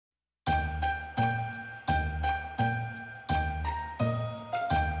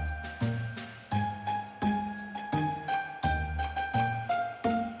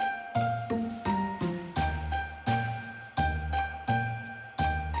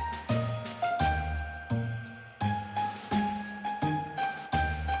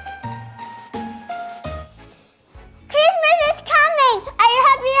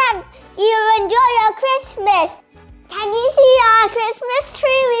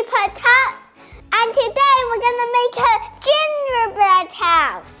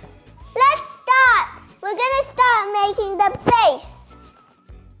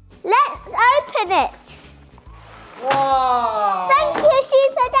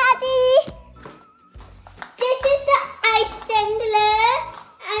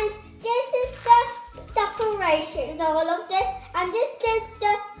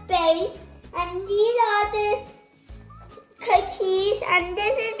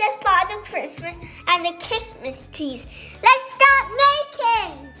Christmas and the Christmas trees. Let's start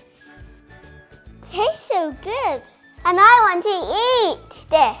making! Tastes so good. And I want to eat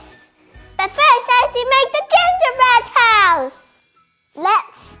this. But first I have to make the gingerbread house.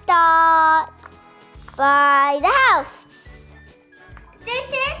 Let's start by the house. This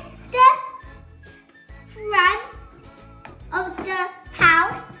is the front of the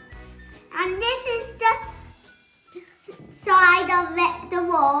house. And this is the side of it, the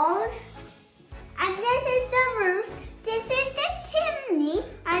walls. And this is the roof. This is the chimney.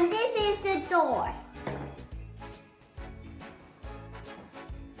 And this is the door.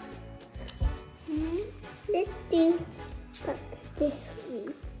 Let's do this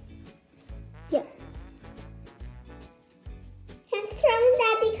one. Yeah. Can Strong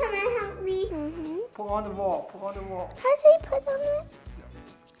Daddy come and help me? Put on the wall. Put on the wall. How do we put on it?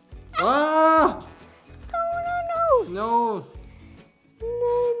 Ah! No. No.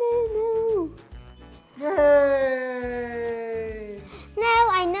 No. Yay! Now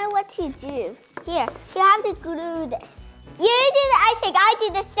I know what to do. Here, you have to glue this. You do the icing, I do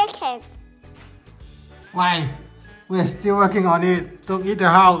the sticking. Why? We're still working on it. Don't eat the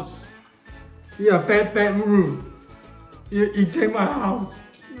house. You're a bad rule. You're eating my house.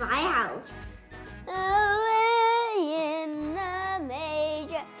 It's my house. Away in the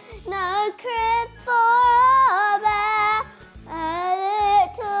manger, no crib for a bear, a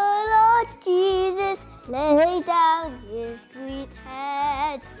little Lord Jesus lay down his sweet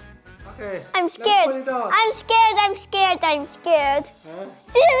head. Okay. I'm scared. Let's put it on. I'm scared. Huh?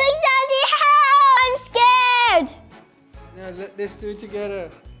 Big Daddy, help! I'm scared. Yeah, let's do it together.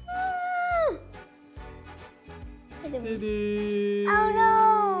 Didi. Oh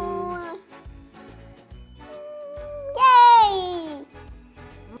no! Yay!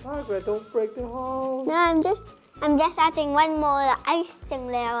 Margaret, don't break the hole. No, I'm just adding one more icing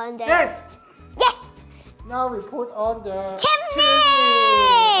layer on there. Yes! Yes! Now we put on the Chimney!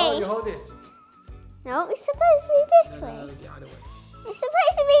 Oh, you hold this. No, it's supposed to be this way. No, the other way. It's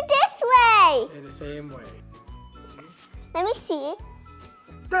supposed to be this way. In the same way. Let me see.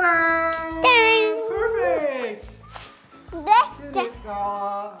 Ta-da! Dang! Perfect! This This is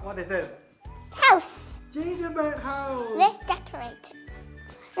what is it? house. Gingerbread house. Let's decorate it.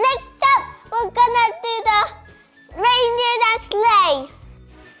 Next up, we're gonna do the reindeer and sleigh.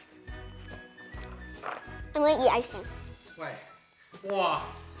 I'm gonna eat icing. Wait. Wow.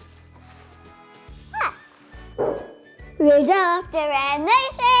 Rudolph the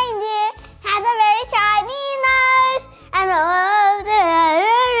red-nosed reindeer has a very shiny nose, and all of the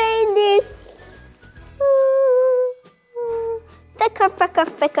other reindeers.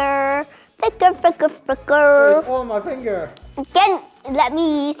 Picker. It's on my finger. Again, let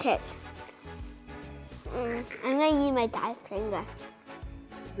me eat it. I'm gonna eat my dad's finger.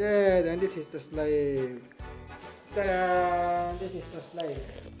 Yeah, then this is the sleigh. Ta-da! This is the sleigh.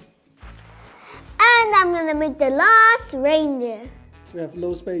 And I'm gonna make the last reindeer. We have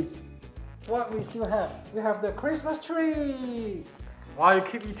low space. What we still have? We have the Christmas tree. Why you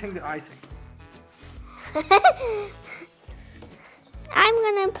keep eating the icing? I'm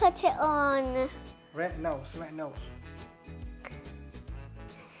gonna put it on. Red nose.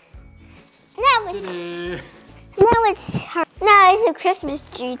 Now it's the Christmas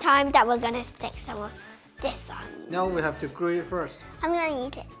tree time that we're gonna stick some of this on. Now we have to glue it first. I'm gonna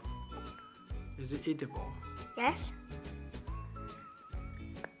eat it. Is it eatable? Yes?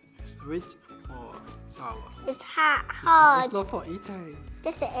 Sweet or sour? It's hard. It's not for eating.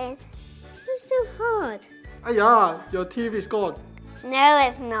 Yes, it is. It's so hard. Ah yeah, your teeth is gone. No,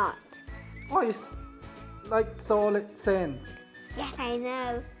 it's not. Oh, it's like solid sand. Yes, I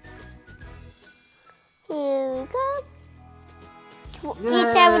know. Here we go.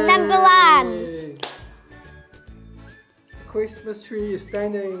 Eat number one. The Christmas tree is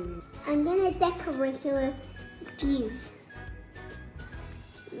standing. I'm gonna decorate it with these.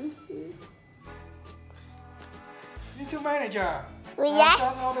 Little manager. Yes? I've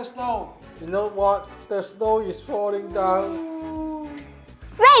done all the snow. You know what? The snow is falling down.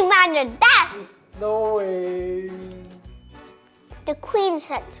 Rain man, that! It's snowing. The queen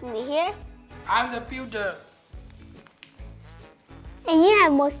sent me here. I'm the builder. And you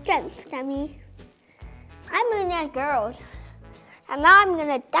have more strength than me. I'm only a girl. And now I'm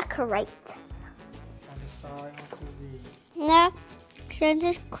gonna decorate. On the side of the wheel. No, so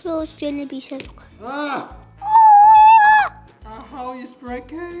this clothes gonna be so cool. Ah! Oh! Our house is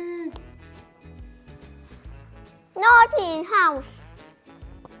breaking. Naughty in house.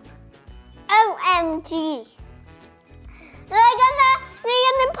 OMG. We're gonna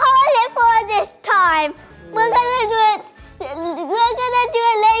pause it for this time. We're gonna do it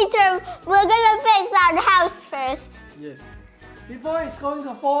later we're gonna fix our house first. Yes. Before it's going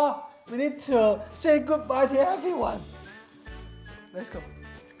to fall, we need to say goodbye to everyone. Let's go.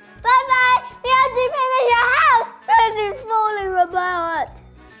 Bye-bye. We have to finish your house because it's falling apart.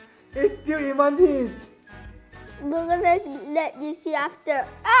 It's still in one piece. We're gonna let you see after.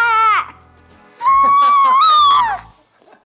 Ah!